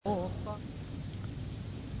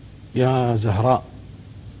يا زهراء.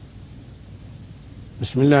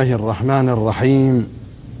 بسم الله الرحمن الرحيم.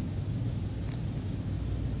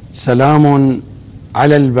 سلام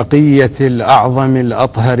على البقية الأعظم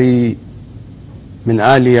الأطهر من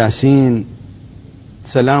آل ياسين،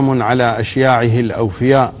 سلام على أشياعه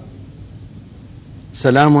الأوفياء،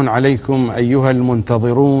 سلام عليكم أيها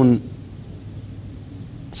المنتظرون،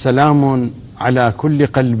 سلام على كل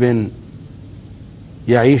قلب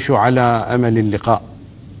يعيش على أمل اللقاء.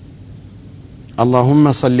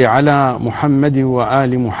 اللهم صل على محمد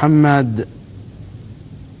وآل محمد.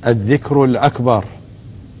 الذكر الأكبر،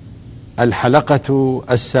 الحلقة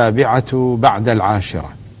 7 بعد 10.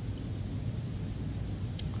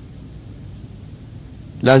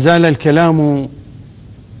 لا زال الكلام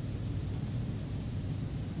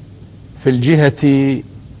في الجهة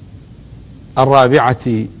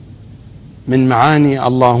 4 من معاني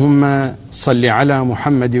اللهم صل على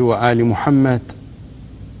محمد وآل محمد.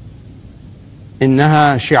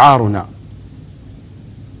 إنها شعارنا.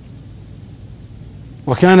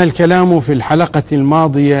 وكان الكلام في الحلقة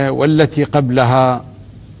الماضية والتي قبلها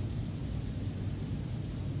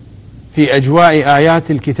في أجواء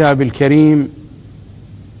آيات الكتاب الكريم،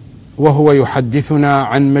 وهو يحدثنا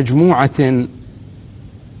عن مجموعة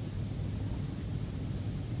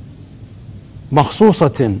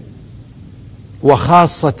مخصوصة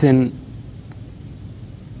وخاصة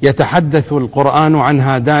يتحدث القرآن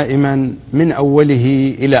عنها دائما من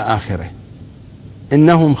أوله إلى آخره.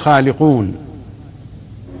 إنهم خالقون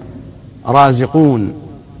رازقون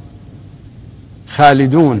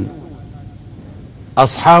خالدون،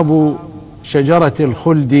 أصحاب شجرة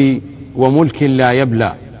الخلد وملك لا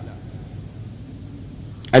يبلى،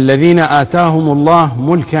 الذين آتاهم الله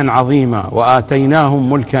ملكا عظيما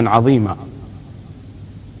وآتيناهم ملكا عظيما.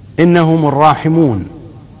 إنهم الراحمون،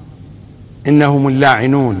 إنهم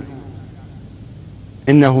اللاعنون،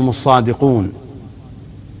 إنهم الصادقون،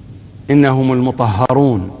 إنهم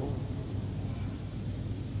المطهرون،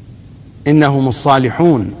 إنهم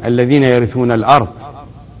الصالحون الذين يرثون الأرض،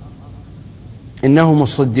 إنهم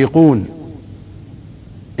الصديقون،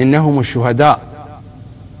 إنهم الشهداء،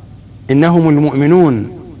 إنهم المؤمنون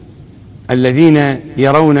الذين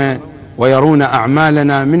يرون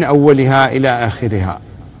أعمالنا من أولها إلى آخرها،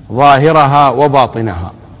 ظاهرها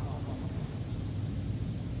وباطنها.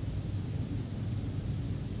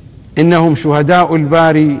 إنهم شهداء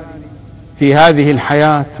الباري في هذه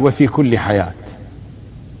الحياة وفي كل حياة.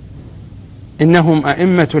 إنهم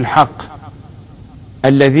أئمة الحق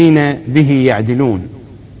الذين به يعدلون.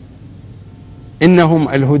 إنهم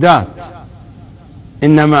الهداة.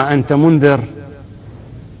 إنما أنت منذر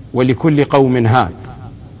ولكل قوم هاد.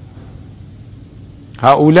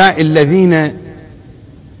 هؤلاء الذين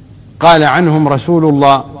قال عنهم رسول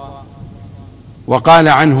الله وقال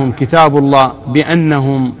عنهم كتاب الله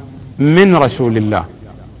بأنهم من رسول الله،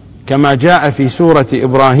 كما جاء في سورة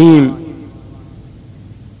إبراهيم: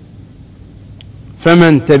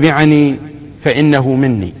 فمن تبعني فإنه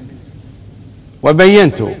مني.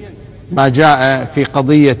 وبينت ما جاء في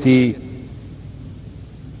قضية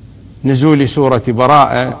نزول سورة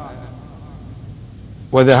براءة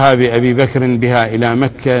وذهاب أبي بكر بها إلى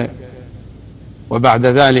مكة، وبعد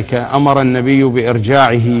ذلك أمر النبي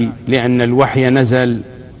بإرجاعه لأن الوحي نزل: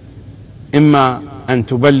 إما أن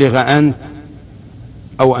تبلغ أنت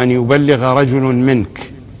أو أن يبلغ رجل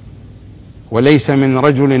منك، وليس من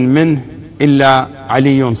رجل منه إلا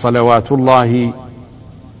علي صلوات الله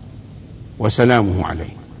وسلامه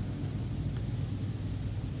عليه.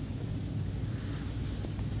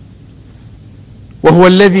 وهو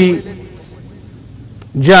الذي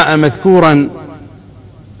جاء مذكورا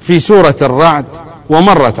في سورة الرعد،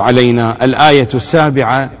 ومرت علينا الآية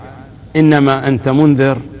 7: إنما أنت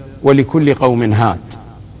منذر ولكل قوم هاد.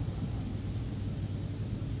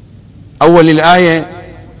 أول الآية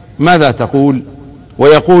ماذا تقول؟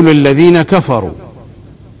 ويقول الذين كفروا،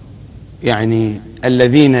 يعني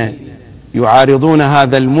الذين يعارضون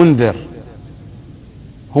هذا المنذر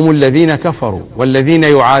هم الذين كفروا، والذين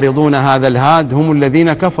يعارضون هذا الهاد هم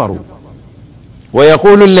الذين كفروا.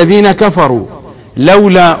 ويقول الذين كفروا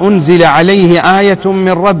لولا أنزل عليه آية من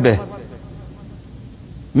ربه.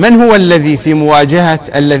 من هو الذي في مواجهة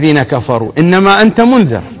الذين كفروا؟ إنما أنت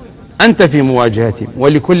منذر، أنت في مواجهتهم،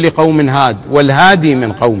 ولكل قوم هاد، والهادي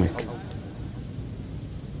من قومك.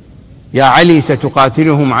 يا علي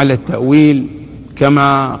ستقاتلهم على التأويل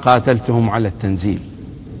كما قاتلتهم على التنزيل.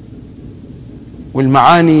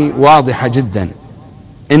 والمعاني واضحة جدا.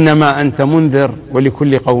 إنما أنت منذر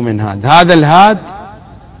ولكل قوم هاد. هذا الهاد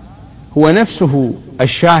هو نفسه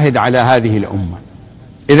الشاهد على هذه الأمة.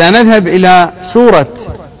 إذا نذهب إلى سورة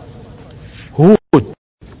هود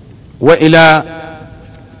وإلى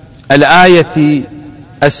الآية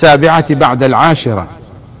 7 بعد 10: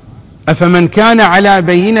 أفمن كان على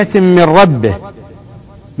بينة من ربه.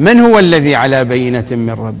 من هو الذي على بينة من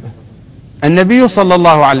ربه؟ النبي صلى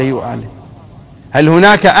الله عليه وآله. هل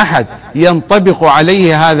هناك أحد ينطبق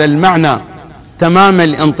عليه هذا المعنى تمام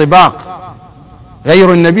الانطباق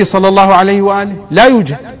غير النبي صلى الله عليه وآله؟ لا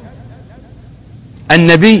يوجد.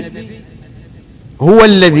 النبي هو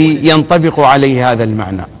الذي ينطبق عليه هذا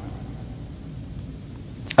المعنى.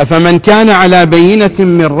 أفمن كان على بينة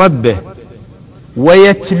من ربه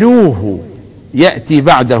ويتلوه، يأتي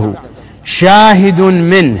بعده شاهد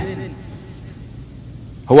منه.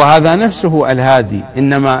 هو هذا نفسه الهادي: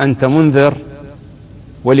 إنما أنت منذر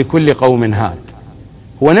ولكل قوم هاد.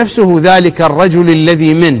 هو نفسه ذلك الرجل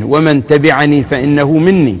الذي منه: ومن تبعني فإنه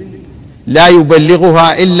مني، لا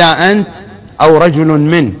يبلغها إلا أنت أو رجل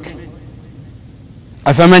منك.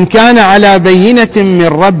 أفمن كان على بينة من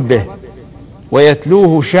ربه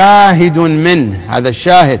ويتلوه شاهد منه. هذا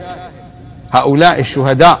الشاهد هؤلاء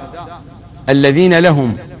الشهداء الذين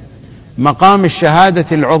لهم مقام الشهادة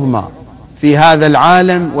العظمى في هذا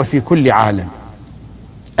العالم وفي كل عالم،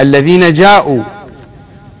 الذين جاءوا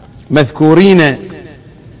مذكورين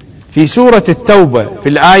في سورة التوبة في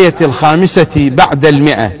الآية 5 بعد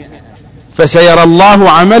 100: فسيرى الله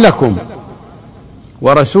عملكم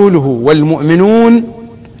ورسوله والمؤمنون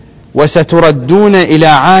وستردون إلى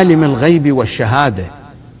عالم الغيب والشهادة.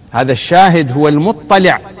 هذا الشاهد هو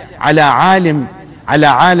المطلع على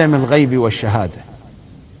عالم الغيب والشهادة،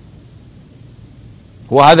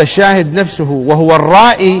 وهذا الشاهد نفسه وهو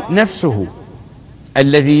الرائي نفسه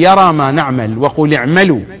الذي يرى ما نعمل. وقل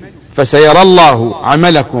اعملوا فسيرى الله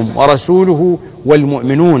عملكم ورسوله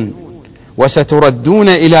والمؤمنون وستردون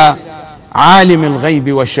إلى عالم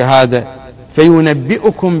الغيب والشهادة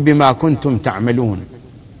فينبئكم بما كنتم تعملون.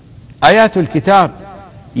 آيات الكتاب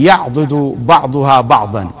يعضد بعضها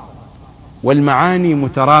بعضا والمعاني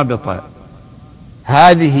مترابطة.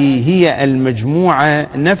 هذه هي المجموعة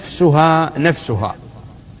نفسها.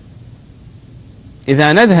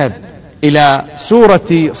 إذا نذهب إلى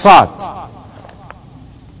سورة صاد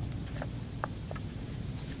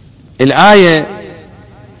الآية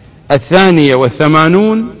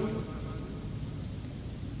 82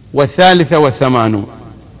 و83: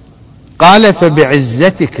 قال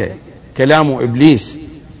فبعزتك، كلام إبليس،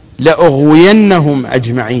 لأغوينهم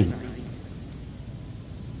أجمعين.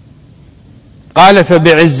 قال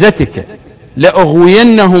فبعزتك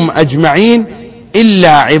لأغوينهم أجمعين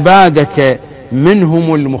إلا عبادك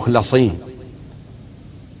منهم المخلصين.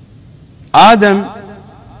 آدم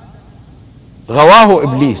غواه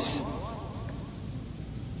إبليس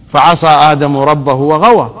فعصى آدم ربه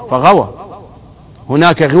فغوى.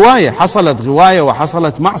 هناك غواية، حصلت غواية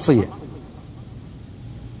وحصلت معصية.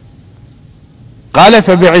 قال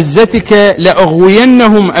فبعزتك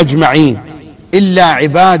لأغوينهم أجمعين إلا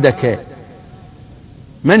عبادك.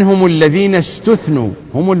 من هم الذين استثنوا؟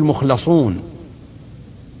 هم المخلصون،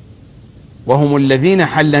 وهم الذين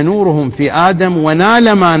حل نورهم في آدم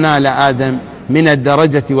ونال ما نال آدم من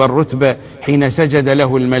الدرجة والرتبة حين سجد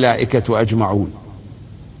له الملائكة أجمعون.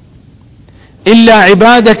 إلا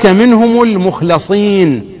عبادك منهم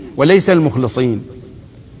المخلصين، وليس المخلصين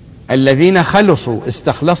الذين خلصوا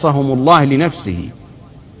استخلصهم الله لنفسه.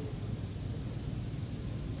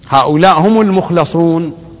 هؤلاء هم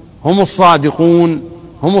المخلصون، هم الصادقون،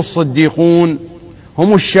 هم الصديقون،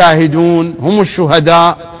 هم الشاهدون، هم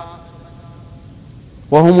الشهداء،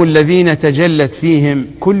 وهم الذين تجلت فيهم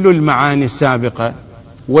كل المعاني السابقة.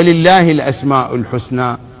 ولله الأسماء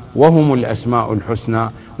الحسنى وهم الأسماء الحسنى.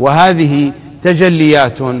 وهذه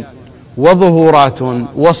تجليات وظهورات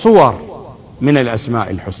وصور من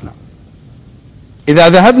الأسماء الحسنى. إذا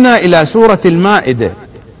ذهبنا إلى سورة المائدة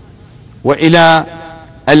وإلى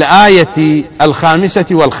الآية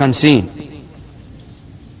 55: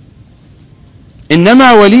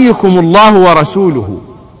 إنما وليكم الله ورسوله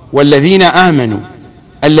والذين آمنوا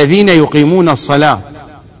الذين يقيمون الصلاة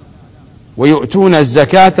ويؤتون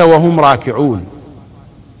الزكاة وهم راكعون.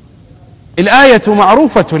 الآية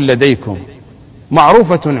معروفة لديكم،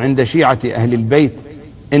 معروفة عند شيعة أهل البيت،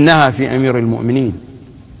 إنها في أمير المؤمنين،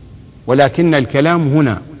 ولكن الكلام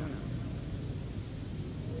هنا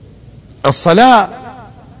الصلاة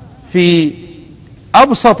في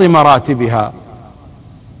أبسط مراتبها: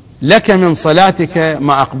 لك من صلاتك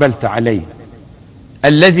ما أقبلت عليه.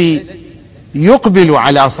 الذي يقبل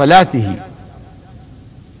على صلاته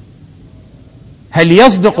هل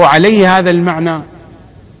يصدق عليه هذا المعنى؟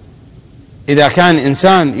 إذا كان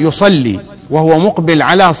إنسان يصلي وهو مقبل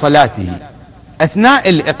على صلاته أثناء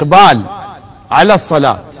الإقبال على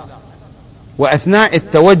الصلاة وأثناء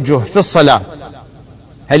التوجه في الصلاة،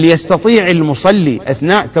 هل يستطيع المصلي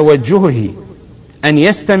أثناء توجهه أن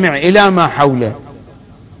يستمع إلى ما حوله،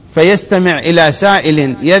 فيستمع إلى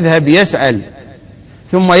سائل يذهب يسأل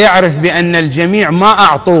ثم يعرف بأن الجميع ما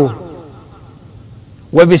أعطوه،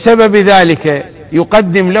 وبسبب ذلك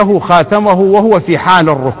يقدم له خاتمه وهو في حال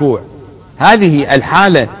الركوع؟ هذه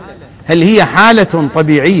الحالة هل هي حالة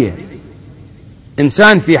طبيعية؟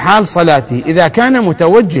 إنسان في حال صلاته إذا كان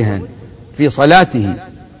متوجها في صلاته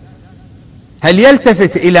هل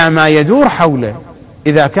يلتفت إلى ما يدور حوله؟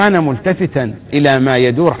 إذا كان ملتفتا إلى ما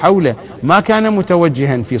يدور حوله ما كان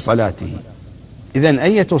متوجها في صلاته. إذن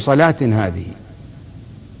أية صلاة هذه؟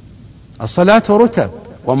 الصلاة رتب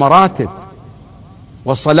ومراتب،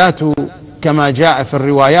 والصلاة كما جاء في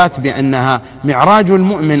الروايات بأنها معراج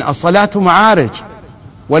المؤمن، الصلاة معارج،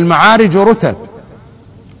 والمعارج رتب.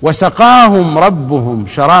 وسقاهم ربهم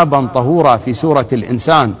شرابا طهورا في سورة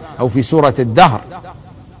الإنسان أو في سورة الدهر،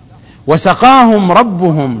 وسقاهم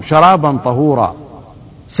ربهم شرابا طهورا.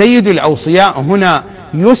 سيد الأوصياء هنا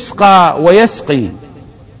يسقى ويسقي،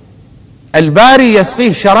 الباري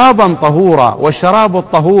يسقيه شرابا طهورا، والشراب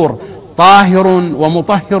الطهور طاهر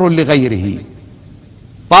ومطهر لغيره،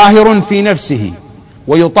 طاهر في نفسه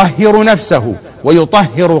ويطهر نفسه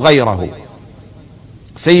ويطهر غيره.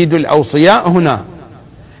 سيد الأوصياء هنا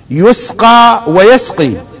يسقى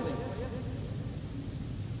ويسقي،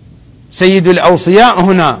 سيد الأوصياء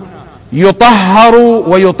هنا يطهر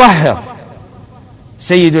ويطهر،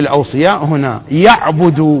 سيد الأوصياء هنا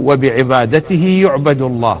يعبد وبعبادته يعبد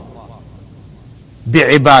الله،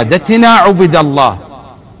 بعبادتنا عبد الله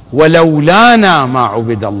ولولانا ما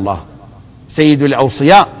عبد الله. سيد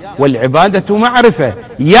الأوصياء والعبادة معرفة،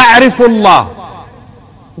 يعرف الله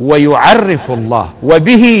ويعرف الله،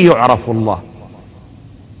 وبه يعرف الله،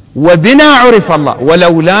 وبنا عرف الله،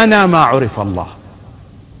 ولولانا ما عرف الله.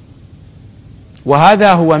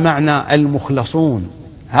 وهذا هو معنى المخلصون.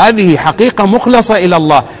 هذه حقيقة مخلصة إلى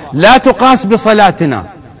الله، لا تقاس بصلاتنا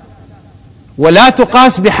ولا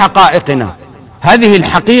تقاس بحقائقنا. هذه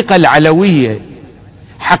الحقيقة العلوية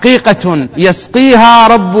حقيقة يسقيها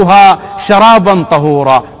ربها شرابا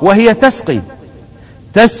طهورا، وهي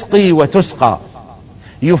تسقي وتسقى،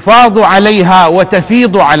 يفاض عليها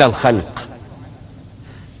وتفيض على الخلق،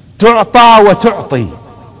 تعطى وتعطي.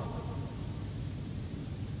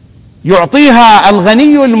 يعطيها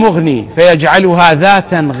الغني المغني فيجعلها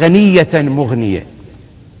ذاتا غنية مغنية،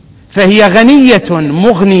 فهي غنية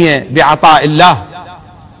مغنية بعطاء الله،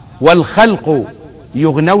 والخلق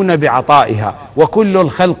يغنون بعطائها، وكل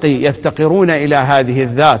الخلق يفتقرون إلى هذه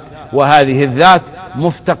الذات، وهذه الذات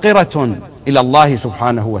مفتقرة إلى الله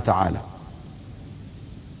سبحانه وتعالى.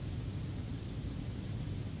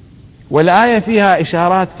 والآية فيها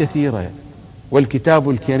إشارات كثيرة، والكتاب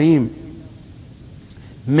الكريم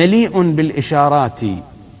مليء بالإشارات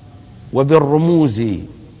وبالرموز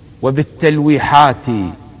وبالتلويحات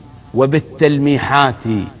وبالتلميحات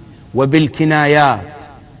وبالكنايات.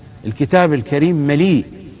 الكتاب الكريم مليء.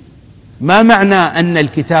 ما معنى أن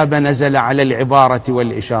الكتاب نزل على العبارة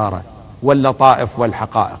والإشارة واللطائف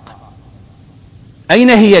والحقائق؟ أين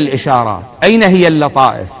هي الإشارات؟ أين هي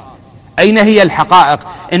اللطائف؟ أين هي الحقائق؟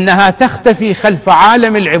 إنها تختفي خلف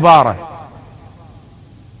عالم العبارة.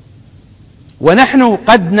 ونحن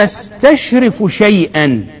قد نستشرف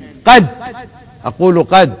شيئا، قد، أقول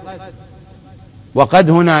قد، وقد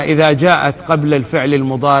هنا إذا جاءت قبل الفعل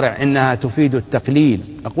المضارع إنها تفيد التقليل.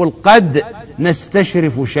 أقول قد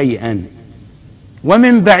نستشرف شيئا،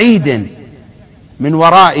 ومن بعيد، من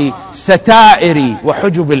وراء ستائر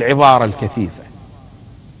وحجب العبارة الكثيفة.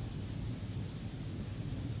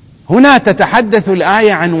 هنا تتحدث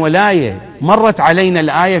الآية عن ولاية، مرت علينا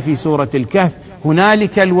الآية في سورة الكهف: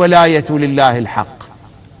 هنالك الولاية لله الحق.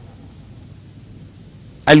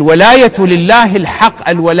 الولاية لله الحق،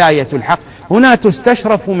 الولاية الحق هنا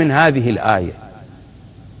تستشرف من هذه الآية.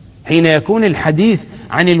 حين يكون الحديث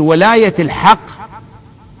عن الولاية الحق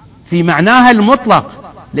في معناها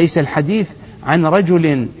المطلق، ليس الحديث عن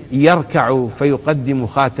رجل يركع فيقدم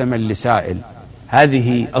خاتما لسائل.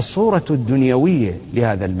 هذه الصورة الدنيوية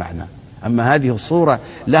لهذا المعنى، أما هذه الصورة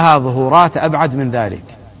لها ظهورات أبعد من ذلك.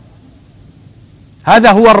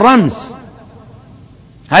 هذا هو الرمز،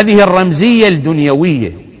 هذه الرمزية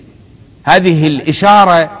الدنيوية، هذه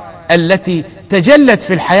الإشارة التي تجلت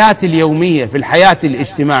في الحياة اليومية، في الحياة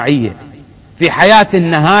الاجتماعية، في حياة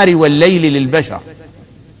النهار والليل للبشر.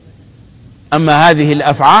 أما هذه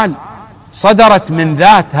الأفعال صدرت من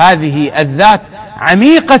ذات، هذه الذات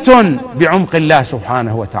عميقة بعمق الله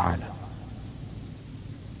سبحانه وتعالى.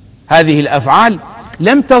 هذه الأفعال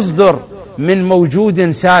لم تصدر من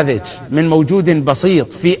موجود ساذج، من موجود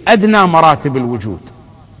بسيط في أدنى مراتب الوجود.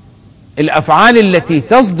 الأفعال التي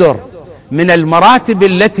تصدر من المراتب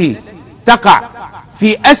التي تقع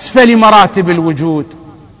في أسفل مراتب الوجود،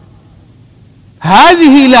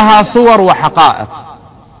 هذه لها صور وحقائق،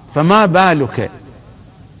 فما بالك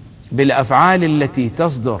بالأفعال التي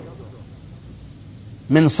تصدر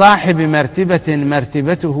من صاحب مرتبة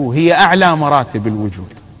مرتبته هي أعلى مراتب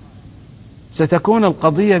الوجود؟ ستكون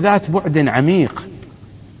القضية ذات بعد عميق.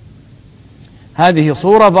 هذه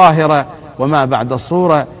صورة ظاهرة، وما بعد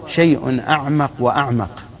الصورة شيء أعمق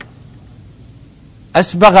وأعمق.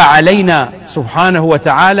 أسبغ علينا سبحانه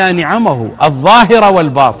وتعالى نعمه الظاهرة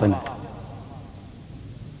والباطنة،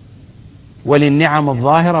 وللنعم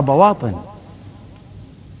الظاهرة بواطن،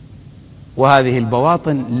 وهذه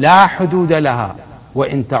البواطن لا حدود لها،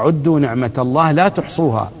 وإن تعدوا نعمة الله لا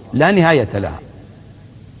تحصوها، لا نهاية لها.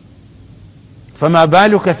 فما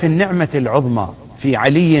بالك في النعمة العظمى في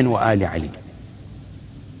علي وآل علي.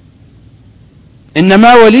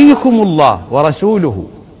 إنما وليكم الله ورسوله،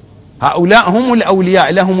 هؤلاء هم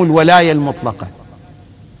الأولياء، لهم الولاية المطلقة.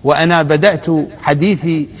 وأنا بدأت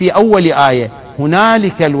حديثي في أول آية: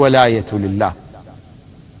 هنالك الولاية لله.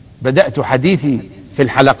 بدأت حديثي في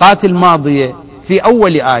الحلقات الماضية في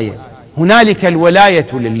أول آية: هنالك الولاية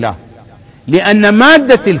لله، لأن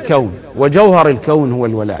مادة الكون وجوهر الكون هو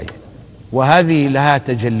الولاية، وهذه لها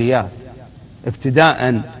تجليات،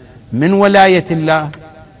 ابتداء من ولاية الله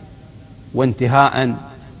وانتهاء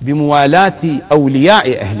بموالاة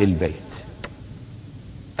أولياء أهل البيت.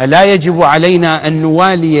 ألا يجب علينا أن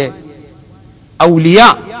نوالي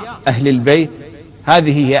أولياء أهل البيت؟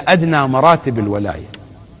 هذه هي أدنى مراتب الولاية،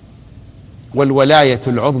 والولاية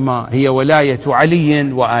العظمى هي ولاية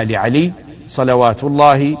علي وآل علي صلوات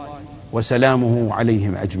الله وسلامه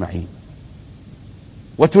عليهم أجمعين.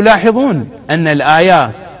 وتلاحظون أن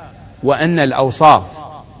الآيات وأن الأوصاف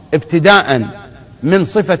ابتداء من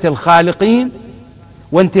صفة الخالقين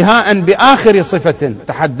وانتهاء بآخر صفة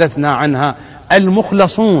تحدثنا عنها: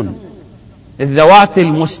 المخلصون، الذوات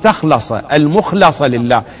المستخلصة المخلصة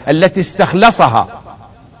لله، التي استخلصها،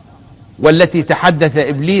 والتي تحدث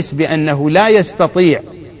إبليس بأنه لا يستطيع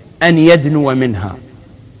أن يدنو منها.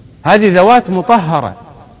 هذه ذوات مطهرة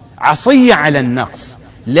عصية على النقص،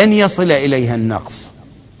 لن يصل إليها النقص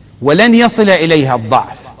ولن يصل إليها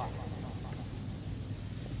الضعف.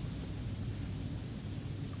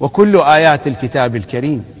 وكل آيات الكتاب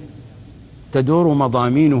الكريم تدور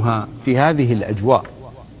مضامينها في هذه الأجواء.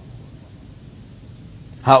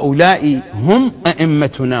 هؤلاء هم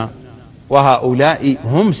أئمتنا، وهؤلاء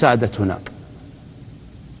هم سادتنا.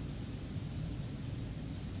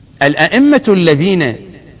 الأئمة الذين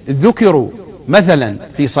ذكروا مثلا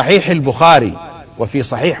في صحيح البخاري وفي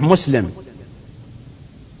صحيح مسلم،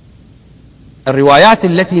 الروايات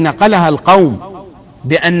التي نقلها القوم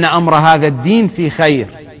بأن أمر هذا الدين في خير،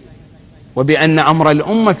 وبأن أمر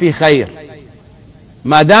الأمة في خير،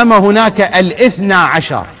 ما دام هناك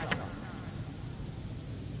 12.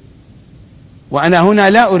 وأنا هنا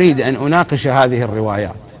لا أريد أن أناقش هذه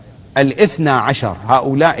الروايات. 12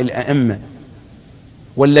 هؤلاء الأئمة،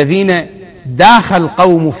 والذين داخل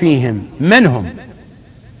القوم فيهم منهم،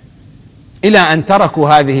 إلى أن تركوا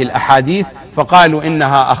هذه الأحاديث فقالوا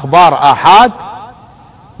إنها أخبار آحاد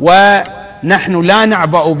ونحن لا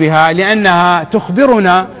نعبأ بها لأنها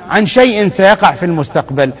تخبرنا عن شيء سيقع في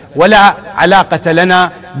المستقبل ولا علاقة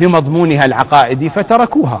لنا بمضمونها العقائدي،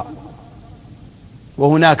 فتركوها.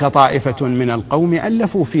 وهناك طائفة من القوم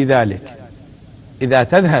ألفوا في ذلك. إذا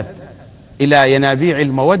تذهب إلى ينابيع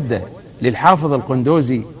المودة للحافظ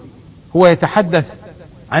القندوزي، هو يتحدث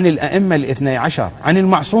عن الأئمة 12، عن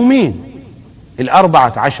المعصومين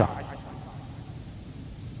 14.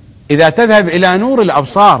 إذا تذهب إلى نور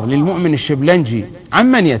الأبصار للمؤمن الشبلنجي،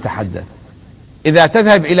 عن من يتحدث؟ إذا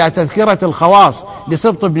تذهب إلى تذكرة الخواص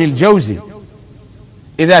لسبط بن الجوزي،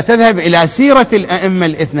 إذا تذهب إلى سيرة الأئمة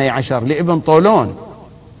 12 لابن طولون،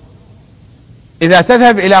 إذا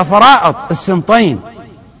تذهب إلى فرائض السمطين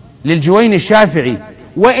للجوين الشافعي،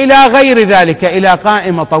 وإلى غير ذلك، إلى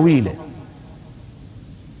قائمة طويلة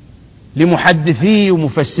لمحدثي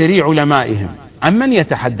ومفسري علمائهم، عن من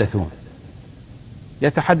يتحدثون؟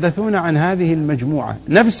 يتحدثون عن هذه المجموعة،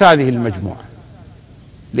 نفس هذه المجموعة،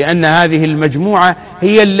 لأن هذه المجموعة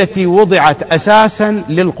هي التي وضعت أساسا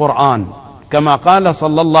للقرآن، كما قال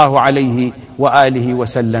صلى الله عليه وآله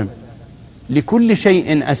وسلم: لكل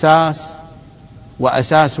شيء أساس،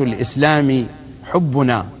 وأساس الإسلام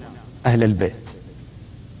حبنا أهل البيت.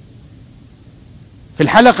 في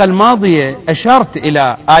الحلقة الماضية أشرت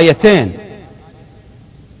إلى آيتين: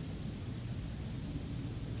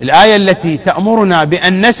 الآية التي تأمرنا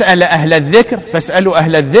بأن نسأل أهل الذكر، فاسألوا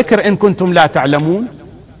أهل الذكر إن كنتم لا تعلمون،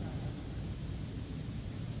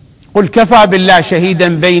 قل كفى بالله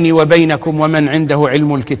شهيدا بيني وبينكم ومن عنده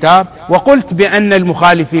علم الكتاب. وقلت بأن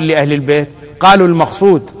المخالفين لأهل البيت قالوا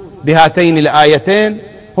المقصود بهاتين الآيتين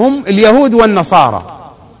هم اليهود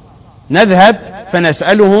والنصارى، نذهب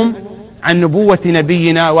فنسألهم عن نبوة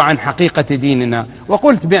نبينا وعن حقيقة ديننا.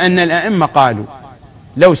 وقلت بأن الأئمة قالوا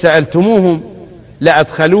لو سألتموهم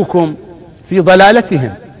لأدخلوكم في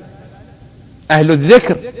ضلالتهم. أهل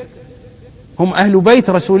الذكر هم أهل بيت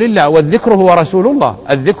رسول الله، والذكر هو رسول الله،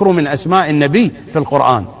 الذكر من أسماء النبي في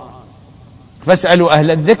القرآن، فاسألوا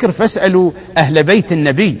أهل الذكر، فاسألوا أهل بيت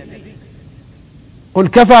النبي. قل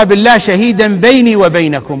كفى بالله شهيدا بيني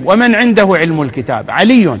وبينكم ومن عنده علم الكتاب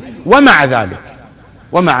علي.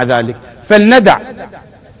 ومع ذلك فلندع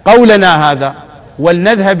قولنا هذا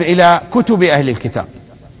ولنذهب إلى كتب أهل الكتاب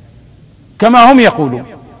كما هم يقولون.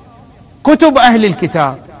 كتب أهل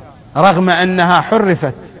الكتاب رغم أنها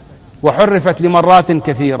حرفت لمرات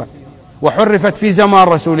كثيرة، وحرفت في زمان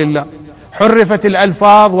رسول الله، حرفت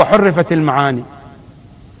الألفاظ وحرفت المعاني،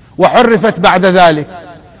 وحرفت بعد ذلك،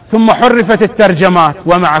 ثم حرفت الترجمات.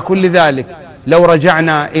 ومع كل ذلك لو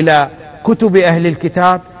رجعنا إلى كتب أهل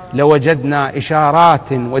الكتاب لوجدنا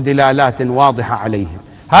إشارات ودلالات واضحة عليهم.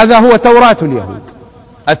 هذا هو توراة اليهود،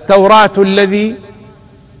 التوراة الذي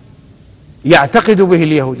يعتقد به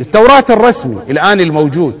اليهود، التوراة الرسمي الآن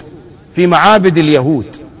الموجود في معابد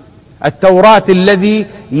اليهود، التوراة الذي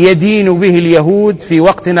يدين به اليهود في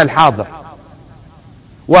وقتنا الحاضر.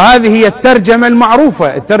 وهذه هي الترجمة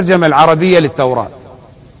المعروفة، الترجمة العربية للتوراة.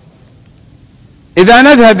 إذا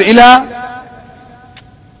نذهب إلى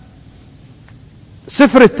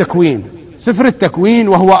سفر التكوين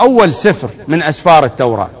وهو أول سفر من أسفار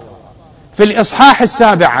التوراة، في الإصحاح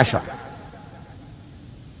 17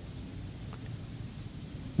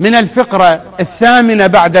 من الفقرة 8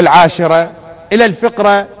 بعد 10 إلى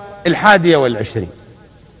الفقرة 21.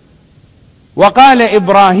 وقال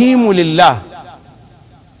إبراهيم لله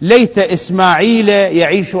ليت إسماعيل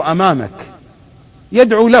يعيش أمامك،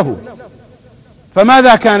 يدعو له.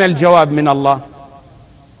 فماذا كان الجواب من الله؟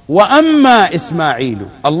 وأما إسماعيل،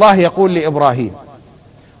 الله يقول لإبراهيم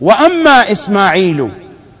وأما إسماعيل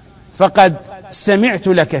فقد سمعت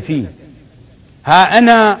لك فيه، ها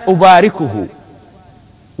أنا أباركه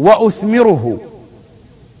وأثمره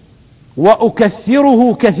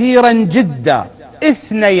وأكثره كثيرا جدا،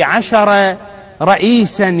 12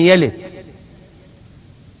 رئيسا يلد.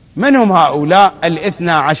 من هم هؤلاء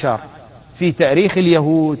 12 في تاريخ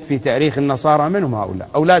اليهود، في تاريخ النصارى؟ من هم هؤلاء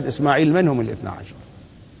أولاد إسماعيل؟ من هم 12؟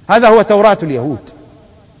 هذا هو توراة اليهود.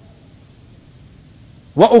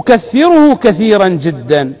 وأكثره كثيرا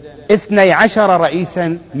جدا، 12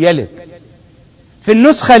 رئيسا يلد. في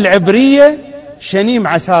النسخة العبرية شنيم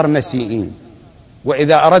عشار نسيئين،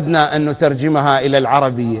 وإذا أردنا أن نترجمها إلى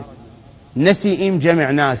العربية نسيئين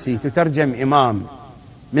جمع ناسي، تترجم إمام،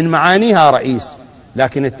 من معانيها رئيس،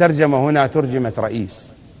 لكن الترجمة هنا ترجمت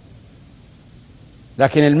رئيس.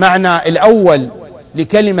 لكن المعنى الأول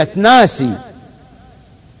لكلمة ناسي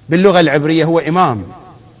باللغة العبرية هو إمام،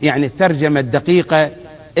 يعني الترجمة الدقيقة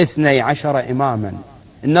 12 إماما.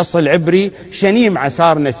 النص العبري شنيم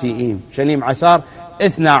عسار نسيئين، شنيم عسار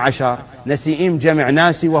 12، نسيئين جمع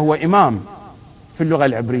ناسي وهو إمام في اللغة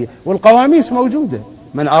العبرية. والقواميس موجودة،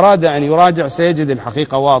 من أراد أن يراجع سيجد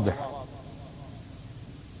الحقيقة واضحة.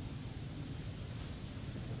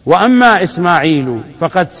 وأما إسماعيل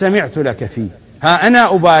فقد سمعت لك فيه، ها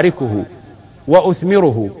أنا أباركه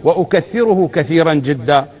وأثمره وأكثره كثيرا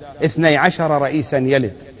جدا، 12 رئيسا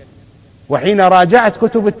يلد. وحين راجعت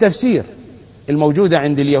كتب التفسير الموجودة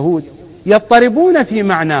عند اليهود يضطربون في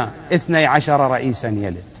معنى 12 رئيسا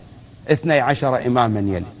يلد، 12 إماما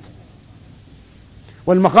يلد.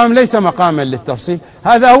 والمقام ليس مقاما للتفصيل،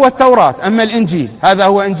 هذا هو التوراة. أما الإنجيل هذا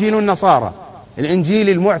هو إنجيل النصارى، الإنجيل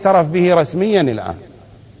المعترف به رسميا الآن.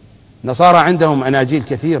 النصارى عندهم أناجيل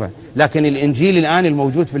كثيرة، لكن الإنجيل الآن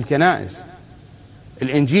الموجود في الكنائس،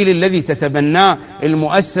 الإنجيل الذي تتبناه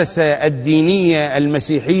المؤسسة الدينية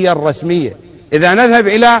المسيحية الرسمية. إذا نذهب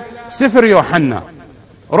إلى سفر يوحنا،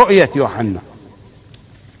 رؤية يوحنا،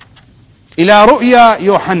 إلى رؤيا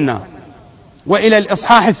يوحنا، وإلى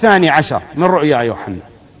الإصحاح 12 من رؤيا يوحنا،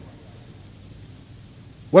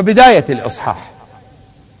 وبداية الإصحاح: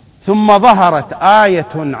 ثم ظهرت آية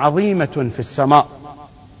عظيمة في السماء،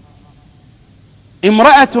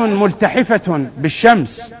 امرأة ملتحفة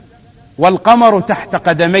بالشمس والقمر تحت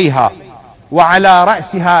قدميها، وعلى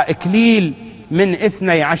رأسها إكليل من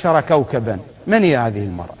 12 كوكبا. من هي هذه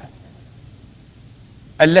المرأة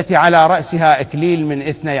التي على رأسها إكليل من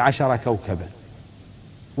 12 كوكبا؟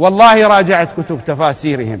 والله راجعت كتب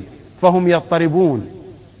تفاسيرهم فهم يضطربون.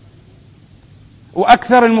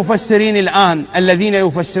 وأكثر المفسرين الآن الذين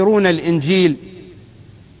يفسرون الإنجيل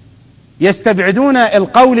يستبعدون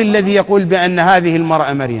القول الذي يقول بأن هذه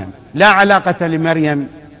المرأة مريم، لا علاقة لمريم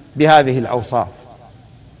بهذه الأوصاف،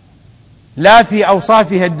 لا في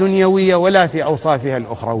أوصافها الدنيوية ولا في أوصافها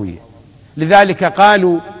الأخروية. لذلك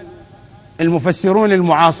قالوا المفسرون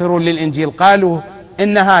المعاصرون للإنجيل، قالوا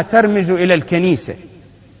إنها ترمز إلى الكنيسة.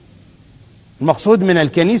 المقصود من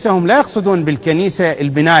الكنيسة، هم لا يقصدون بالكنيسة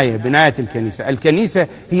بناية الكنيسة. الكنيسة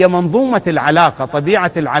هي منظومة العلاقة،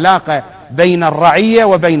 طبيعة العلاقة بين الرعية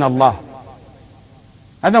وبين الله.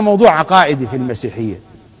 هذا موضوع عقائدي في المسيحية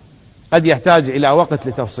قد يحتاج إلى وقت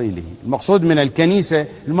لتفصيله. المقصود من الكنيسة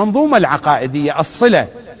المنظومة العقائدية، الصلة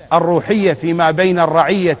الروحية فيما بين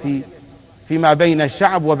الرعية، فيما بين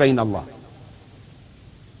الشعب وبين الله.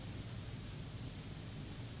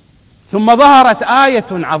 ثم ظهرت آية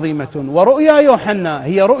عظيمة، ورؤيا يوحنا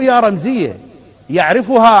هي رؤيا رمزية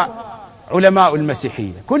يعرفها علماء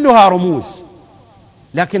المسيحية، كلها رموز،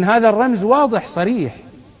 لكن هذا الرمز واضح صريح،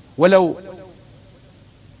 ولو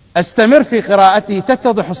أستمر في قراءته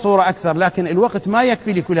تتضح الصورة أكثر، لكن الوقت ما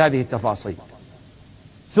يكفي لكل هذه التفاصيل.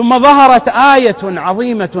 ثم ظهرت آية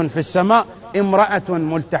عظيمة في السماء، امرأة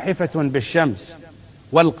ملتحفة بالشمس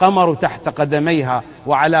والقمر تحت قدميها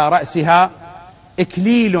وعلى رأسها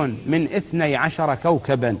إكليل من 12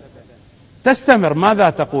 كوكبا. تستمر، ماذا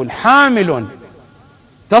تقول؟ حامل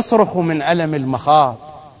تصرخ من ألم المخاض،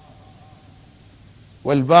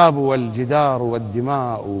 والباب والجدار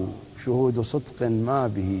والدماء شهود صدق ما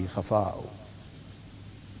به خفاء.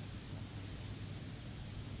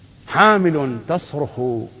 حامل تصرخ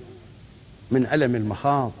من ألم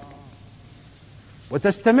المخاض.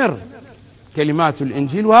 وتستمر كلمات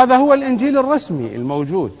الإنجيل، وهذا هو الإنجيل الرسمي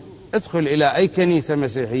الموجود. ادخل إلى أي كنيسة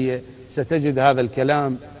مسيحية ستجد هذا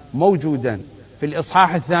الكلام موجودا في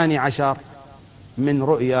الإصحاح 12 من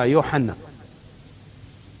رؤيا يوحنا.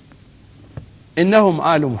 إنهم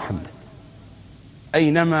آل محمد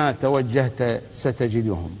أينما توجهت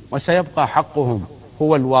ستجدهم، وسيبقى حقهم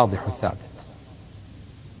هو الواضح الثابت.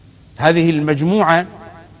 هذه المجموعة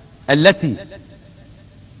التي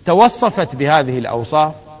توصفت بهذه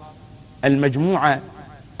الأوصاف، المجموعة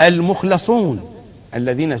المخلصون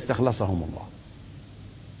الذين استخلصهم الله.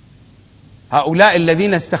 هؤلاء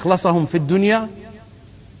الذين استخلصهم في الدنيا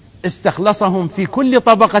استخلصهم في كل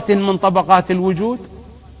طبقة من طبقات الوجود،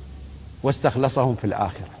 واستخلصهم في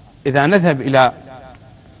الآخرة. إذا نذهب إلى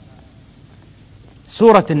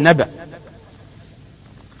سورة النبأ،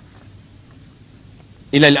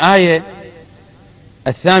 إلى الآية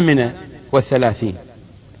 38: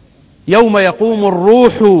 يوم يقوم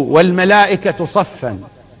الروح والملائكة صفا.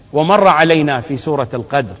 ومر علينا في سورة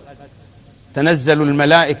القدر: تنزل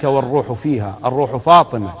الملائكة والروح فيها. الروح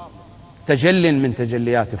فاطمة، تجل من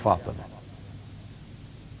تجليات فاطمة،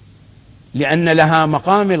 لأن لها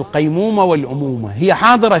مقام القيمومة والأمومة، هي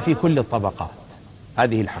حاضرة في كل الطبقات.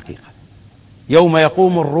 هذه الحقيقة. يوم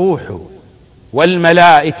يقوم الروح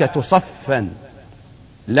والملائكة صفا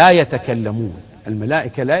لا يتكلمون.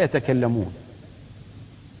 الملائكة لا يتكلمون،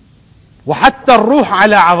 وحتى الروح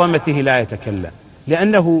على عظمته لا يتكلم،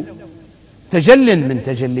 لأنه تجل من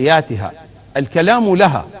تجلياتها. الكلام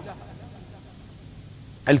لها،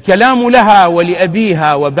 الكلام لها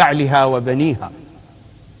ولأبيها وبعلها وبنيها.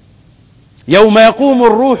 يوم يقوم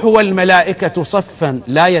الروح والملائكة صفا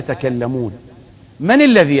لا يتكلمون. من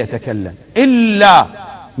الذي يتكلم؟ إلا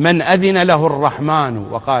من أذن له الرحمن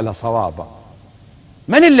وقال صوابا.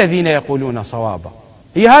 من الذين يقولون صوابا؟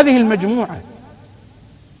 هي هذه المجموعة: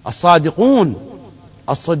 الصادقون،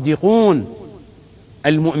 الصديقون،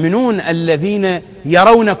 المؤمنون الذين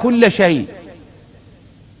يرون كل شيء.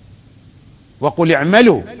 وقل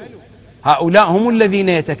اعملوا. هؤلاء هم الذين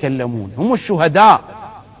يتكلمون، هم الشهداء،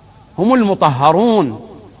 هم المطهرون،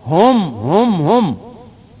 هم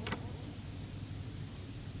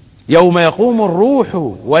يوم يقوم الروح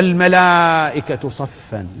والملائكة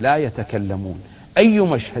صفا لا يتكلمون. أي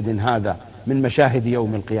مشهد هذا من مشاهد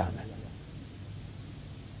يوم القيامة!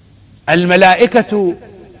 الملائكة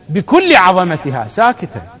بكل عظمتها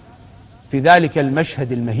ساكتة في ذلك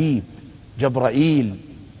المشهد المهيب. جبرائيل،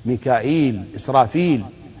 ميكائيل، إسرافيل،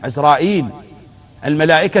 عزرائيل،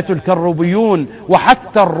 الملائكة الكروبيون،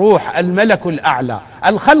 وحتى الروح الملك الأعلى،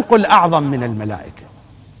 الخلق الأعظم من الملائكة.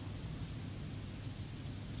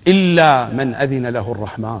 إلا من أذن له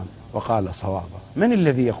الرحمن وقال صوابا. من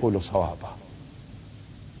الذي يقول صوابا؟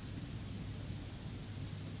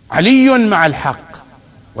 علي مع الحق،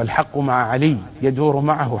 والحق مع علي يدور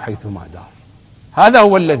معه حيثما دار. هذا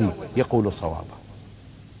هو الذي يقول صوابا.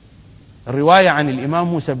 الرواية عن الإمام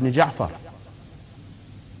موسى بن جعفر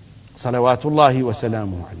صلوات الله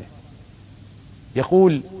وسلامه عليه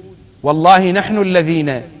يقول: والله نحن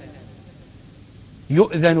الذين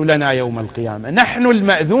يؤذن لنا يوم القيامة، نحن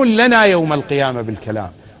المأذون لنا يوم القيامة بالكلام،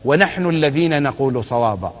 ونحن الذين نقول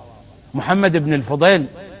صوابا. محمد بن الفضيل: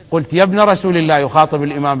 قلت يا ابن رسول الله، يخاطب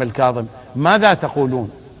الإمام الكاظم: ماذا تقولون؟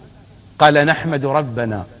 قال: نحمد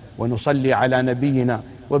ربنا ونصلي على نبينا،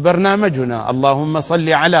 وبرنامجنا اللهم صل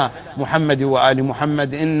على محمد وآل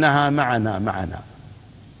محمد إنها معنا.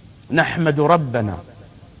 نحمد ربنا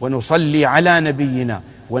ونصلي على نبينا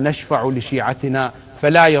ونشفع لشيعتنا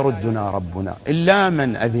فلا يردنا ربنا إلا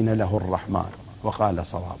من أذن له الرحمن وقال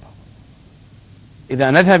صوابا.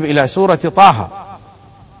 إذا نذهب إلى سورة طه،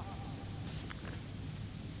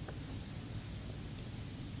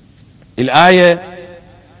 الآية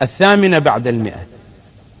 8 بعد 100: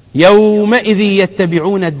 يومئذ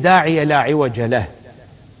يتبعون الداعي لا عوج له.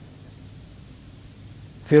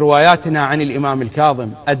 في رواياتنا عن الإمام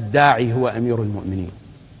الكاظم: الداعي هو أمير المؤمنين.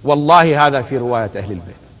 والله هذا في رواية أهل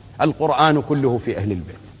البيت، القرآن كله في أهل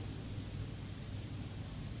البيت.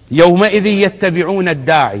 يومئذ يتبعون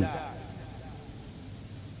الداعي.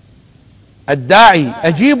 الداعي،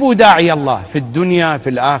 أجيبوا داعي الله في الدنيا في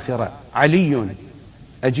الآخرة. علي: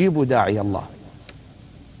 أجيبوا داعي الله،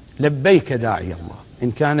 لبيك داعي الله،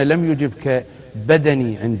 إن كان لم يجبك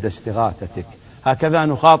بدني عند استغاثتك. هكذا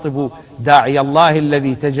نخاطب داعي الله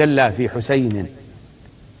الذي تجلى في حسين: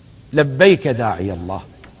 لبيك داعي الله،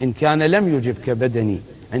 إن كان لم يجبك بدني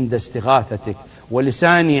عند استغاثتك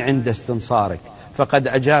ولساني عند استنصارك، فقد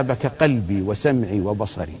أجابك قلبي وسمعي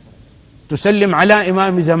وبصري. تسلم على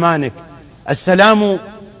إمام زمانك: السلام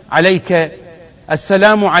عليك،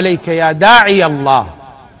 السلام عليك يا داعي الله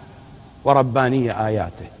ورباني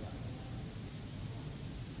آياته.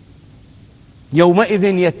 يومئذ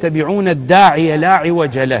يتبعون الداعي لا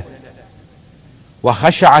عوج له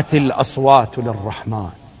وخشعت الأصوات للرحمن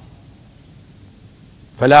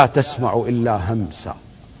فلا تسمع إلا همسا.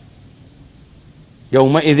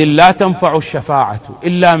 يومئذ لا تنفع الشفاعة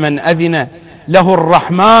إلا من أذن له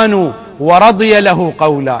الرحمن ورضي له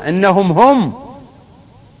قولا. إنهم هم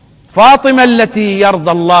فاطمة التي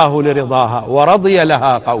يرضى الله لرضاها ورضي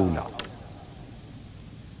لها قولا.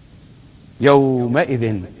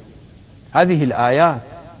 يومئذ، هذه الآيات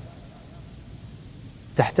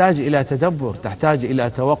تحتاج إلى تدبر، تحتاج إلى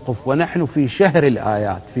توقف، ونحن في شهر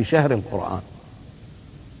الآيات، في شهر القرآن.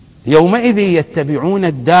 يومئذ يتبعون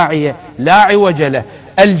الداعي لا عوج له،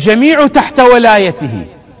 الجميع تحت ولايته.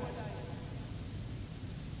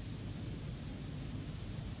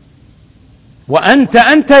 وأنت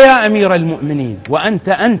يا أمير المؤمنين،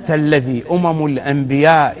 وأنت الذي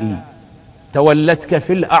الأنبياء تولتك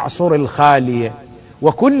في الأعصر الخالية،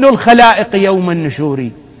 وكل الخلائق يوم النشور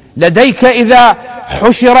لديك إذا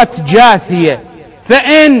حشرت جاثية،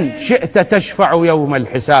 فإن شئت تشفع يوم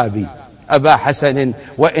الحساب أبا حسن،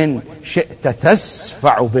 وإن شئت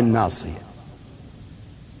تسفع بالناصية.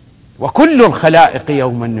 وكل الخلائق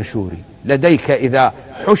يوم النشور لديك إذا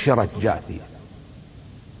حشرت جاثية.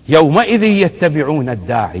 يومئذ يتبعون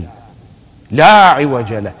الداعي لا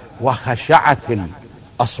عوج له وخشعت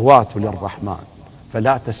الأصوات للرحمن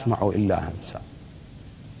فلا تسمع إلا همسا.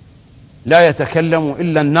 لا يتكلم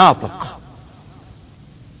إلا الناطق.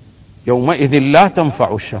 يومئذ لا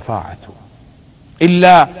تنفع الشفاعة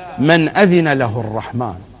إلا من أذن له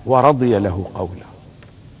الرحمن ورضي له قولا.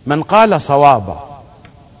 من قال صوابا.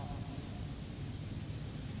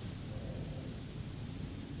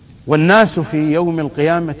 والناس في يوم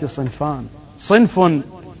القيامة صنفان: صنف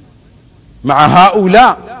مع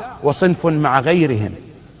هؤلاء وصنف مع غيرهم.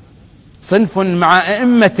 صنف مع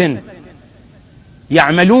أئمة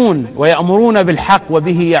يعملون ويأمرون بالحق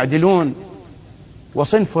وبه يعدلون،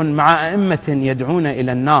 وصنف مع أئمة يدعون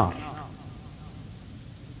إلى النار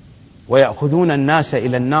ويأخذون الناس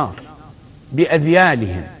إلى النار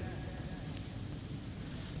بأذيالهم.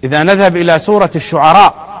 إذا نذهب إلى سورة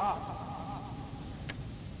الشعراء،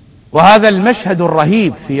 وهذا المشهد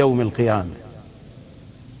الرهيب في يوم القيامة: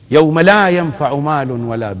 يوم لا ينفع مال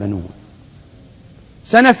ولا بنون.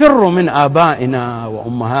 سنفر من آبائنا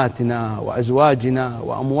وأمهاتنا وأزواجنا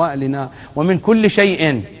وأموالنا ومن كل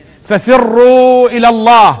شيء، ففروا إلى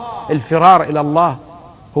الله. الفرار إلى الله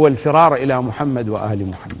هو الفرار إلى محمد وآل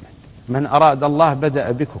محمد. من أراد الله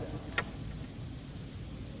بدأ بكم،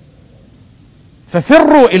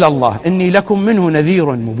 ففروا إلى الله إني لكم منه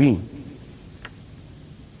نذير مبين.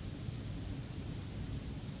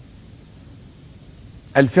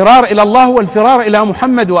 الفرار إلى الله هو الفرار إلى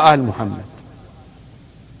محمد وآل محمد.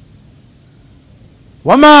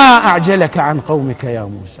 وما أعجلك عن قومك يا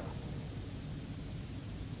موسى.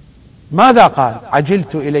 ماذا قال؟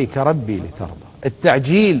 عجلت إليك ربي لترضى.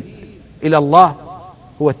 التعجيل إلى الله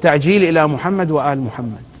هو التعجيل إلى محمد وآل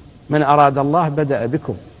محمد. من أراد الله بدأ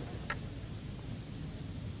بكم.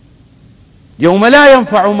 يوم لا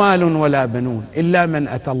ينفع مال ولا بنون إلا من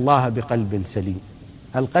أتى الله بقلب سليم.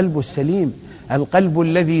 القلب السليم القلب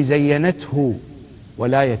الذي زينته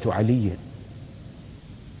ولاية علي.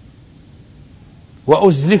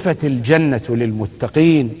 وأزلفت الجنة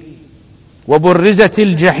للمتقين وبرزت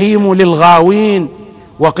الجحيم للغاوين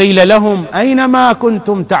وقيل لهم أين ما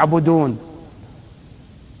كنتم تعبدون.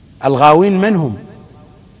 الغاوين من هم؟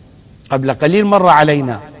 قبل قليل مر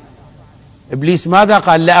علينا إبليس ماذا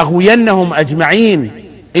قال؟ لأغوينهم أجمعين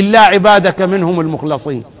إلا عبادك منهم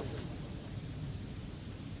المخلصين.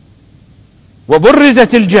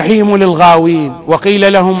 وبرزت الجحيم للغاوين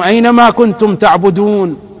وقيل لهم أين ما كنتم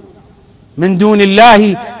تعبدون من دون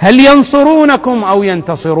الله هل ينصرونكم أو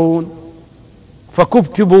ينتصرون.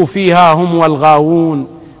 فكبكبوا فيها هم والغاوون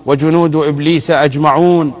وجنود إبليس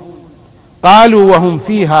أجمعون قالوا وهم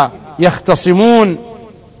فيها يختصمون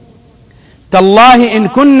تالله إن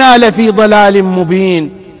كنا لفي ضلال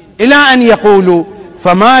مبين إلى أن يقولوا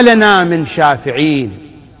فما لنا من شافعين.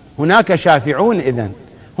 هناك شافعون إذن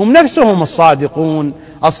هم نفسهم الصادقون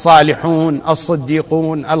الصالحون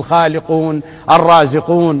الصديقون الخالقون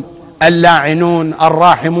الرازقون اللاعنون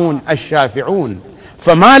الراحمون الشافعون.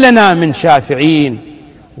 فما لنا من شافعين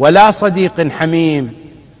ولا صديق حميم.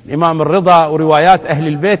 الإمام الرضا وروايات أهل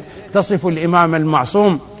البيت تصف الإمام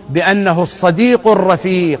المعصوم بأنه الصديق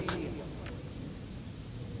الرفيق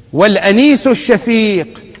والأنيس الشفيق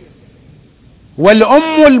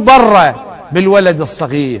والأم البرة بالولد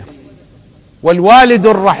الصغير والوالد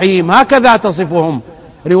الرحيم. هكذا تصفهم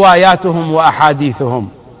رواياتهم وأحاديثهم.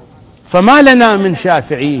 فما لنا من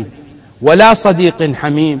شافعين ولا صديق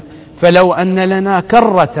حميم فلو أن لنا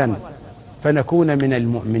كرة فنكون من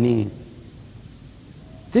المؤمنين.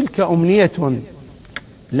 تلك أمنية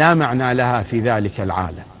لا معنى لها في ذلك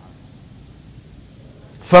العالم.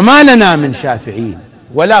 فما لنا من شافعين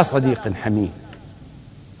ولا صديق حميم.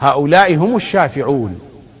 هؤلاء هم الشافعون،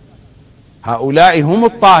 هؤلاء هم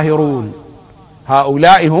الطاهرون،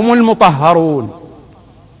 هؤلاء هم المطهرون.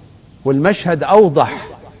 والمشهد أوضح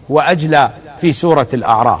وأجلى في سورة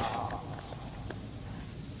الأعراف.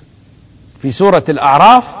 في سورة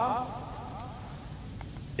الأعراف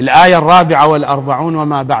الآية 44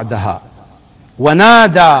 وما بعدها: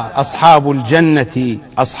 ونادى أصحاب الجنة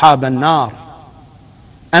أصحاب النار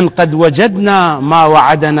أن قد وجدنا ما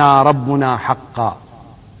وعدنا ربنا حقا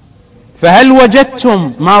فهل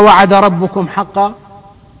وجدتم ما وعد ربكم حقا.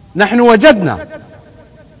 نحن وجدنا.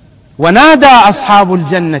 ونادى أصحاب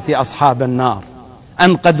الجنة أصحاب النار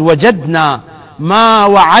أن قد وجدنا ما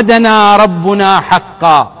وعدنا ربنا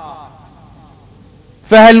حقا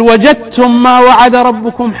فهل وجدتم ما وعد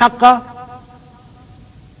ربكم حقا.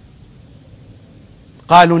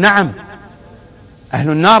 قالوا نعم. أهل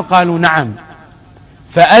النار قالوا نعم.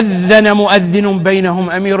 فأذن مؤذن بينهم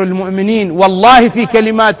أمير المؤمنين والله في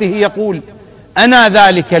كلماته يقول أنا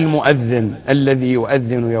ذلك المؤذن الذي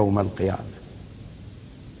يؤذن يوم القيامة.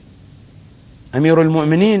 أمير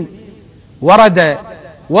المؤمنين ورد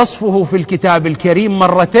وصفه في الكتاب الكريم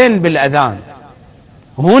مرتين بالأذان.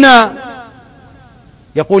 هنا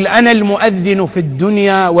يقول أنا المؤذن في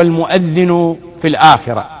الدنيا والمؤذن في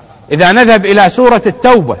الآخرة. إذا نذهب إلى سورة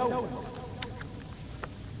التوبة،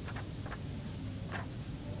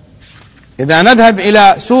 إذا نذهب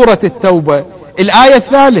إلى سورة التوبة الآية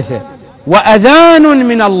 3: وأذان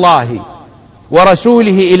من الله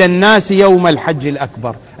ورسوله إلى الناس يوم الحج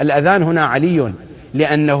الأكبر. الأذان هنا علي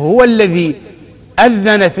لأنه هو الذي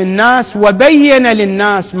أذن في الناس وبين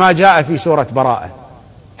للناس ما جاء في سورة براءة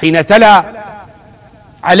حين تلا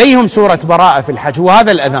عليهم سورة براءة في الحج.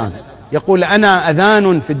 وهذا الأذان يقول أنا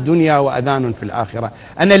أذان في الدنيا وأذان في الآخرة.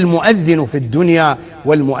 أنا المؤذن في الدنيا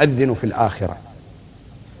والمؤذن في الآخرة.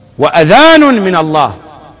 وأذان من الله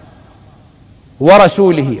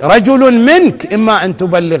ورسوله رجل منك إما أن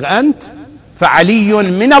تبلغ أنت فعلي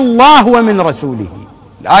من الله ومن رسوله.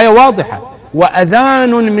 الآية واضحة. وأذان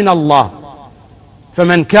من الله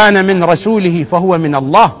فمن كان من رسوله فهو من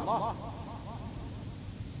الله.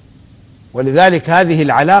 ولذلك هذه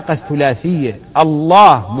العلاقة الثلاثية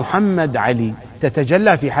الله محمد علي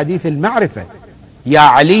تتجلى في حديث المعرفة. يا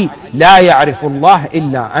علي لا يعرف الله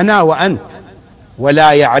إلا أنا وأنت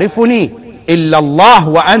ولا يعرفني إلا الله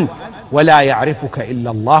وأنت ولا يعرفك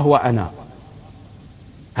إلا الله وأنا.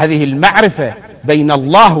 هذه المعرفة بين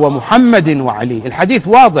الله ومحمد وعلي. الحديث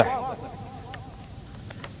واضح.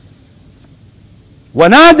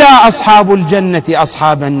 ونادى أصحاب الجنة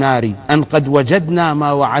أصحاب النار أن قد وجدنا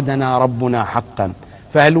ما وعدنا ربنا حقا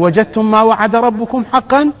فهل وجدتم ما وعد ربكم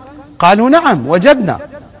حقا. قالوا نعم وجدنا.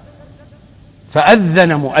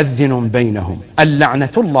 فأذن مؤذن بينهم اللعنة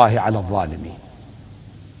الله على الظالمين.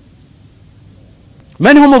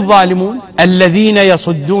 من هم الظالمون؟ الذين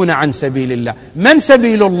يصدون عن سبيل الله. من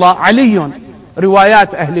سبيل الله؟ علي.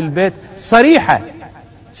 روايات أهل البيت صريحة،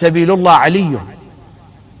 سبيل الله علي.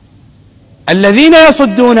 الذين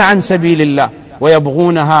يصدون عن سبيل الله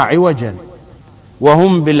ويبغونها عوجا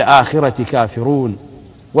وهم بالآخرة كافرون.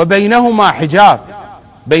 وبينهما حجاب،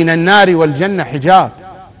 بين النار والجنة حجاب،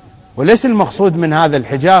 وليس المقصود من هذا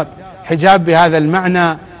الحجاب حجاب بهذا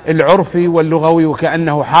المعنى العرفي واللغوي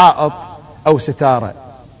وكأنه حائط أو ستارة.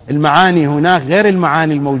 المعاني هناك غير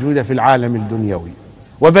المعاني الموجودة في العالم الدنيوي.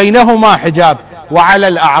 وبينهما حجاب وعلى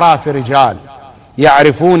الأعراف رجال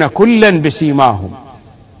يعرفون كلا بسيماهم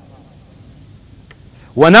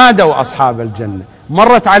ونادوا أصحاب الجنة.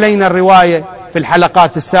 مرت علينا الرواية في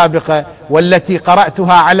الحلقات السابقة والتي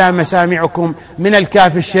قرأتها على مسامعكم من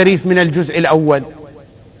الكافي الشريف من الجزء الأول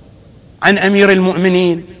عن أمير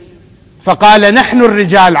المؤمنين، فقال نحن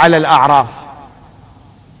الرجال على الأعراف.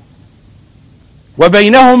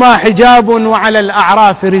 وبينهما حجاب وعلى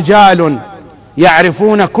الأعراف رجال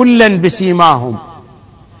يعرفون كلا بسيماهم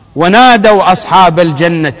ونادوا أصحاب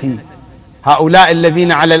الجنة. هؤلاء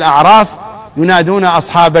الذين على الأعراف ينادون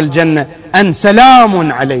أصحاب الجنة أن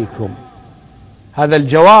سلام عليكم. هذا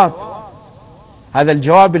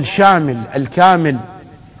الجواب الشامل الكامل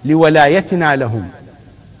لولايتنا لهم.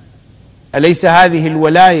 أليس هذه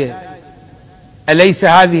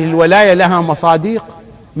الولاية لها مصادق؟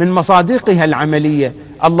 من مصادقها العملية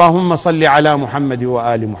اللهم صل على محمد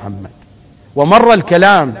وآل محمد. ومر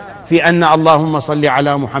الكلام في أن اللهم صل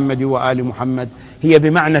على محمد وآل محمد هي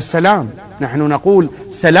بمعنى السلام. نحن نقول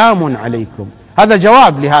سلام عليكم، هذا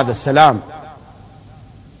جواب لهذا السلام.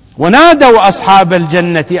 ونادوا أصحاب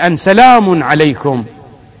الجنة أن سلام عليكم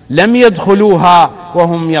لم يدخلوها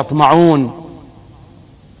وهم يطمعون.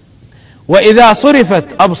 وإذا صرفت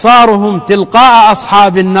أبصارهم تلقاء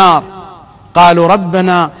أصحاب النار قالوا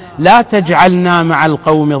ربنا لا تجعلنا مع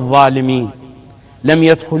القوم الظالمين. لم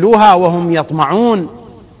يدخلوها وهم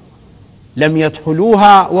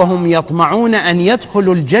يطمعون أن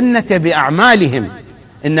يدخلوا الجنة بأعمالهم،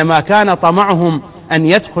 إنما كان طمعهم أن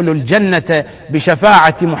يدخلوا الجنة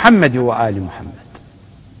بشفاعة محمد وآل محمد.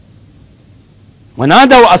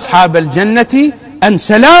 ونادوا أصحاب الجنة أن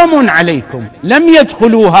سلام عليكم لم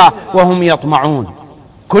يدخلوها وهم يطمعون.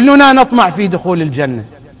 كلنا نطمع في دخول الجنة.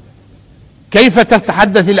 كيف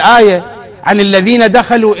تتحدث الآية عن الذين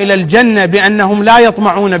دخلوا إلى الجنة بأنهم لا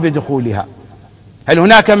يطمعون بدخولها؟ هل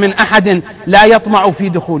هناك من أحد لا يطمع في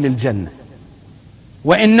دخول الجنة؟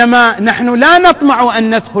 وإنما نحن لا نطمع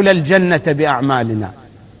أن ندخل الجنة بأعمالنا،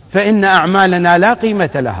 فإن أعمالنا لا قيمة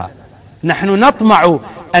لها. نحن نطمع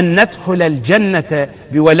أن ندخل الجنة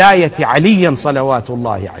بولاية علي صلوات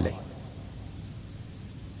الله عليه.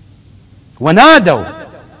 ونادوا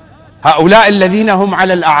هؤلاء الذين هم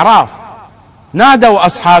على الأعراف، نادوا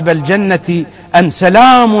أصحاب الجنة أن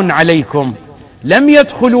سلام عليكم لم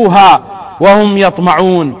يدخلوها وهم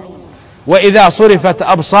يطمعون. وإذا صرفت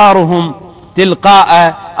أبصارهم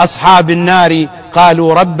تلقاء أصحاب النار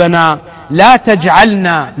قالوا ربنا لا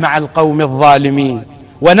تجعلنا مع القوم الظالمين.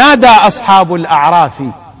 ونادى أصحاب الأعراف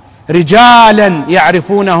رجالا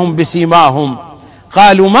يعرفونهم بسيماهم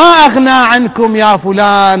قالوا ما أغنى عنكم يا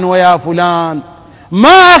فلان ويا فلان، ما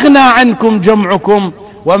أغنى عنكم جمعكم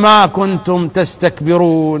وما كنتم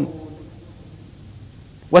تستكبرون.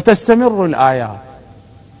 وتستمر الآيات.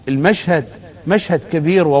 المشهد مشهد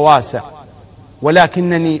كبير وواسع،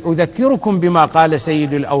 ولكنني أذكركم بما قال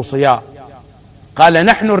سيد الأوصياء، قال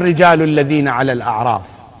نحن الرجال الذين على الأعراف.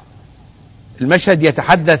 المشهد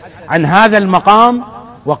يتحدث عن هذا المقام،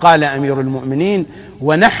 وقال أمير المؤمنين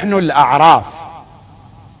ونحن الأعراف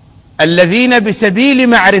الذين بسبيل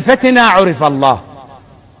معرفتنا عرف الله.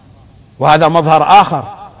 وهذا مظهر آخر،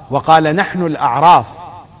 وقال نحن الأعراف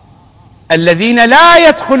الذين لا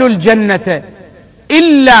يدخل الجنة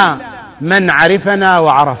إلا من عرفنا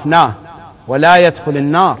وعرفناه، ولا يدخل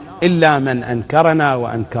النار إلا من أنكرنا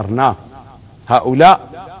وأنكرناه. هؤلاء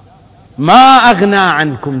ما أغنى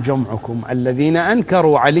عنكم جمعكم الذين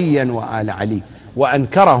أنكروا عليا وآل علي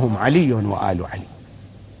وأنكرهم علي وآل علي.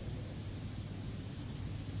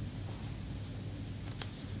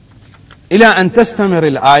 إلى أن تستمر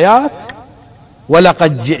الآيات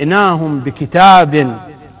ولقد جئناهم بكتاب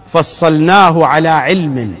فصلناه على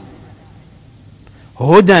علم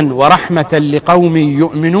هدى ورحمة لقوم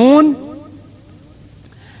يؤمنون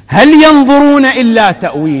هل ينظرون إلا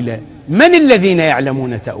تأويله. من الذين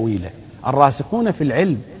يعلمون تأويله؟ الراسخون في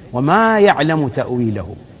العلم، وما يعلم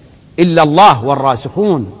تأويله إلا الله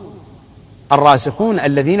والراسخون. الراسخون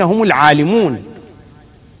الذين هم العالمون.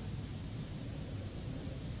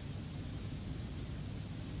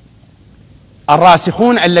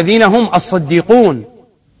 الراسخون الذين هم الصديقون.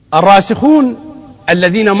 الراسخون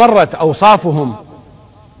الذين مرت أوصافهم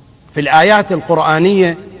في الآيات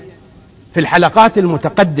القرآنية في الحلقات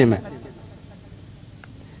المتقدمة،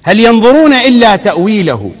 هل ينظرون إلا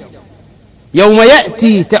تأويله؟ يوم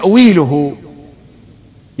يأتي تأويله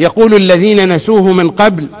يقول الذين نسوه من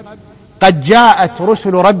قبل قد جاءت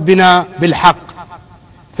رسل ربنا بالحق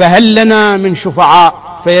فهل لنا من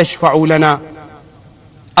شفعاء فيشفعوا لنا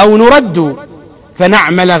أو نرد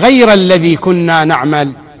فنعمل غير الذي كنا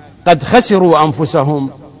نعمل قد خسروا أنفسهم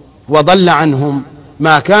وضل عنهم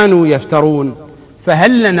ما كانوا يفترون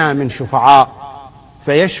فهل لنا من شفعاء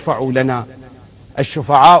فيشفعوا لنا.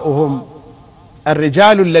 الشفعاء هم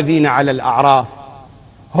الرجال الذين على الأعراف،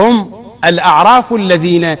 هم الأعراف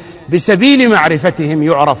الذين بسبيل معرفتهم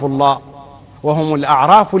يعرف الله، وهم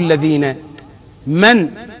الأعراف الذين من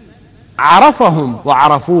عرفهم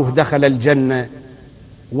وعرفوه دخل الجنة،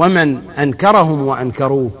 ومن أنكرهم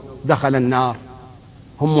وأنكروه دخل النار.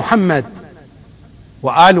 هم محمد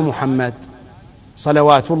وآل محمد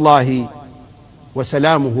صلوات الله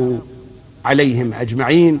وسلامه عليهم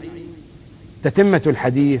أجمعين. تتمة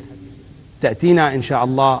الحديث تأتينا إن شاء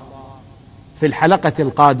الله في الحلقة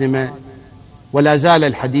القادمة، ولا زال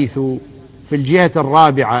الحديث في الجهة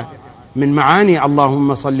الرابعة من معاني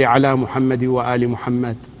اللهم صل على محمد وآل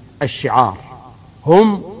محمد. الشعار،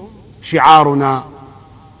 هم شعارنا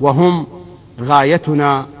وهم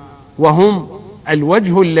غايتنا وهم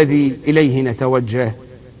الوجه الذي إليه نتوجه.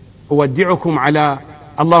 أودعكم على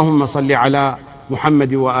اللهم صل على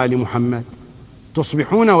محمد وآل محمد،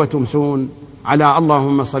 تصبحون وتمسون على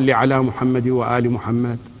اللهم صل على محمد وآل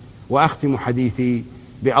محمد، وأختم حديثي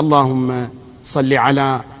باللهم صل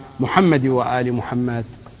على محمد وآل محمد.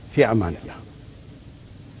 في أمان الله.